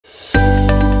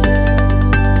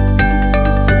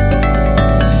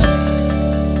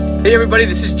Hey everybody,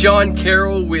 this is John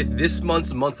Carroll with this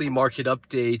month's monthly market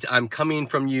update. I'm coming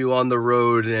from you on the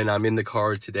road and I'm in the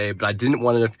car today, but I didn't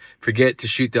want to forget to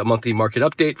shoot the monthly market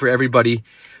update for everybody.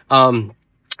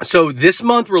 So this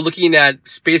month we're looking at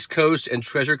Space Coast and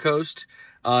Treasure Coast.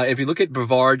 If you look at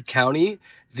Brevard County,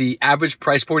 the average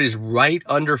price point is right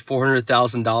under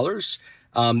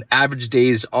 $400,000. Average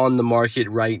days on the market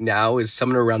right now is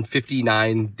somewhere around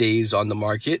 59 days on the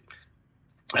market.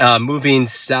 Moving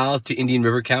south to Indian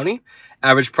River County,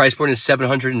 average price point is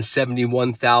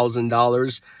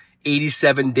 $771,000,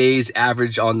 87 days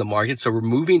average on the market. So we're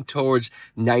moving towards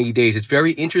 90 days. It's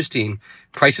very interesting.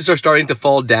 Prices are starting to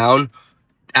fall down.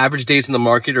 Average days in the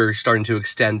market are starting to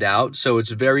extend out. So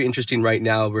it's very interesting right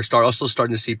now. We're also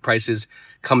starting to see prices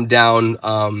come down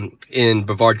in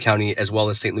Brevard County as well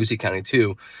as St. Lucie County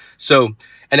too. So,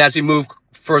 and as we move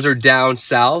further down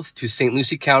south to St.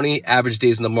 Lucie County, average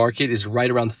days in the market is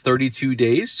right around 32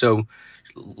 days. So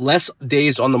less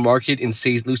days on the market in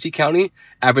St. Lucie County.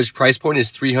 Average price point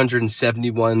is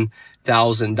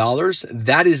 $371,000.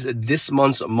 That is this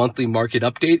month's monthly market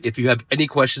update. If you have any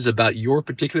questions about your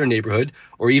particular neighborhood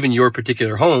or even your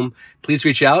particular home, please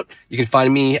reach out. You can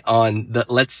find me on the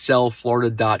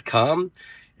letsellflorida.com,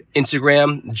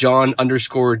 Instagram,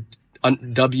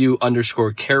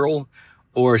 John_W_Carroll,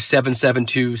 or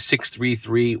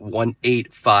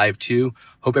 772-633-1852.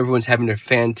 Hope everyone's having a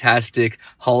fantastic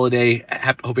holiday.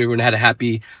 Hope everyone had a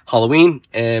happy Halloween,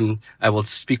 and I will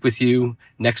speak with you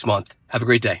next month. Have a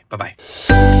great day. Bye-bye.